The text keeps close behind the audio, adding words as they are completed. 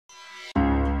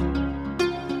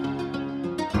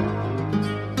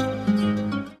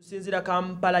sinzira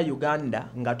Kampala Uganda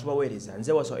nga tubaweereza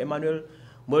nze waso Emmanuel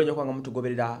mwelo nyo kwanga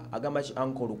mutugoberera agamba ki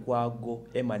Uncle Lukwago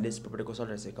Emandes Property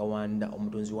Consultancy Kawanda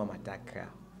omutunzi wa mataka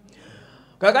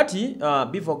kakati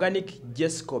Beef Organic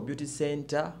Jesco Beauty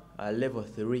Center level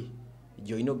 3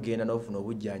 joino genda n'ofuna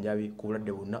obujjanjabi ku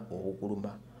bulwadde bonna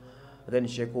obukuluma then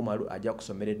Sheikh Umaru ajja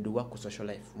kusomera edduwa ku social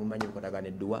life mumanyi bikotagana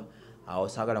edduwa awo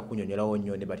saagala kunyonyolawo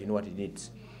nnyone but you know what it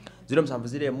needs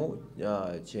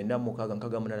 07 kyenda mukaga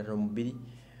nkaga munana mu bbiri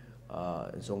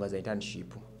nsonga za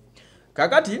internship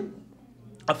kakati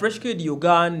a Fresk Kid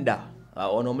Uganda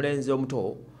ono omulenzi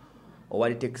omuto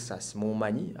owali Texas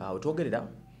mumanyi otogerera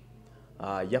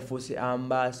yafuuse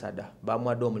ambassador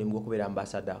bamwadde omulimu gw'okubeera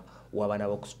ambassador w'abaana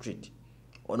b'oku street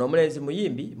ono omulenzi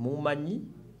muyimbi mumanyi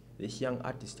this young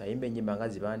artist ayimba ennyimba nga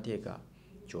zibanteeka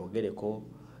kyogereko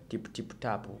tip tip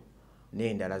tap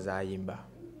n'endala zayimba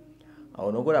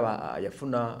ono ogolaba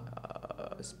yafuna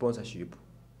sponsorship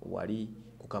wali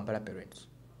ku Kampala Parents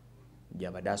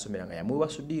gyabadde asomera nga yamuwa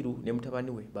Sudiru ne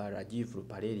mutabani we Barajivu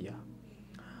Paleria.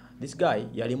 This guy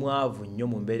yali mwavu nnyo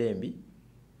mu mbeera embi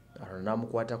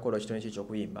namukwatako olwakitone kye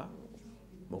ky'okuyimba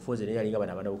mufunze ne yalinga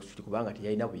bana b'okusituti kubanga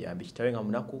teyalina buyambi kitawe nga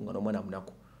munaku nga n'omwana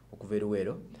munaku okuva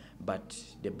eruweero but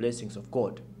the blessings of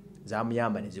God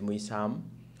zamuyamba ne zimuyisaamu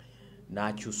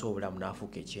n'akyusa obulamu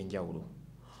n'afuuka ekyenjawulo.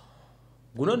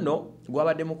 Guno nno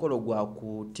gwabadde mukolo gwa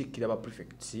kutikkira ba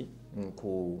prefects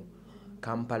ku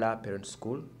Kampala Parent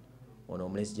School ono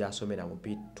omulenzi gy'asomera mu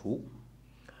P2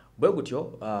 bwe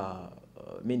gutyo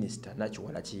Minister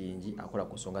Nakiwala Kiyi akola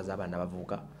ku nsonga z'abaana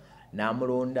abavubuka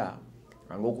n'amulonda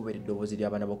ng'okubeera eddoboozi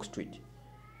ly'abaana b'oku street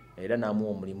era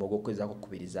n'amuwa omulimu ogw'okugezaako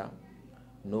okukubiriza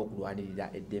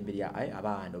n'okulwanirira eddembe lya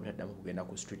abaana obutaddamu kugenda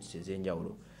ku streets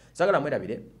ez'enjawulo. Saagala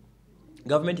mwerabire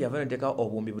gavumenti yava n'eteeka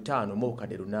obuwumbi 5 mu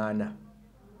bukadde 8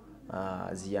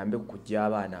 ziyambe kujja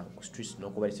abaana ku streets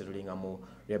n'okubalisa tulinga mu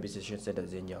rehabilitation centers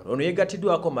ez'enjawulo. Ono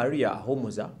yeegatiddwako Maria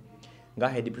Homuza nga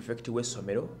head prefect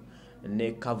w'essomero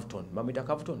ne Cavuton bamuyita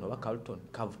Cavuton oba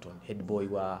Cavuton head boy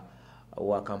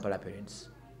wa Kampala Parents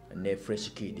ne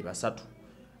Fresk Kid basatu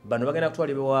bano bagenda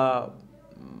kutwalibwa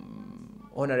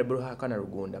Honorable Hakana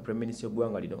Rugunda Prime Minister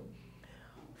gwanga lino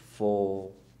for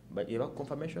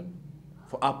confirmation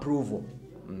for approval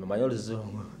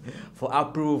for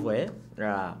approval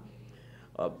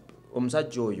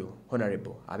omusajja oyo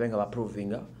honorable abenga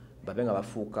bapprovinga babenga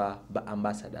bafuuka ba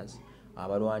ambassadors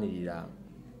abalwanirira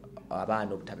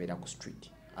abaana obutabeera ku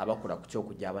street abakola ku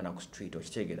kyokujja abaana ku street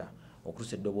okiteegera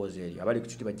okutusa eddoboozi eryo abali ku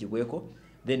street bagibweko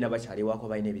then nabakyaliwako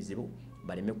balina ebizibu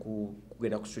baleme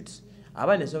kugenda ku streets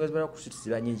abaana ensonga zibala ku streets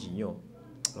ziba nnyingi nnyo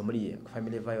omuli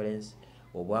family violence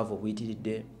obwavu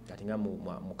obuyitiridde kati nga mu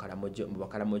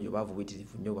bakalamojo obwavu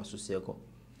obuyitirivu nnyo basuseeko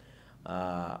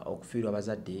okufiirwa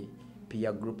abazadde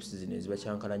peer groups zino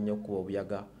ezibakyankala nnyo okuba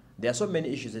obuyaga there are so many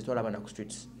issues ezitwala abaana ku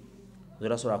streets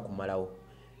zotasobola kumalawo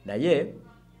naye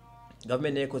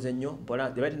gavumenti neekoze nnyo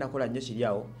mpola tebadde nakola nnyo kiri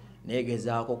awo naye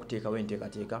gezaako okuteekawo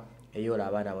enteekateeka eyoola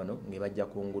abaana bano ngebajja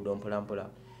ku nguudo mpolampola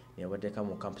nebateeka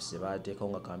mu campus bateekawo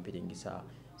nga campiringisa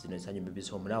zino esanyu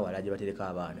bibisa omunawala gye batereka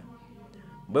abaana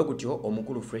bwe gutyo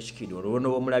omukulu Fresk Kid olwono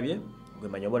bw'omulabye gwe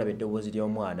manya oba olaba eddoboozi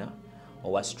ly'omwana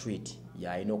owa street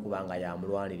yalina okuba nga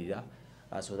yamulwanirira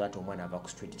so that omwana ava ku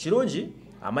street kirungi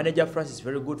manager Francis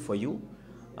very good for you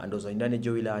and olina ne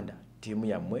Joylanda tiimu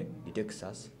yammwe di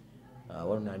Texas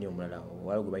waliwo nani omulala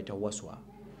waliwo gwe bayita Waswa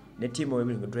ne tiimu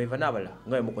webiri driver n'abalala nga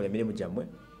bwe mukola emirimu gyammwe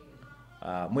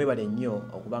mwebale nnyo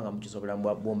okubanga mukyusa obulamu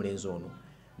bw'omulenzi ono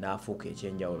n'afuuka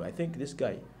ekyenjawulo. I think this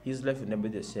guy his life will never be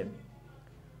the same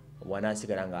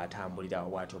wanaasigala nga atambulira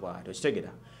bwatyo bwatyo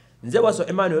kitegera nze waso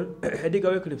Emmanuel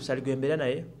edigawo eclipse aligwembeera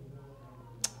naye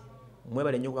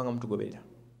mwebale nnyo kubanga mutugoberera.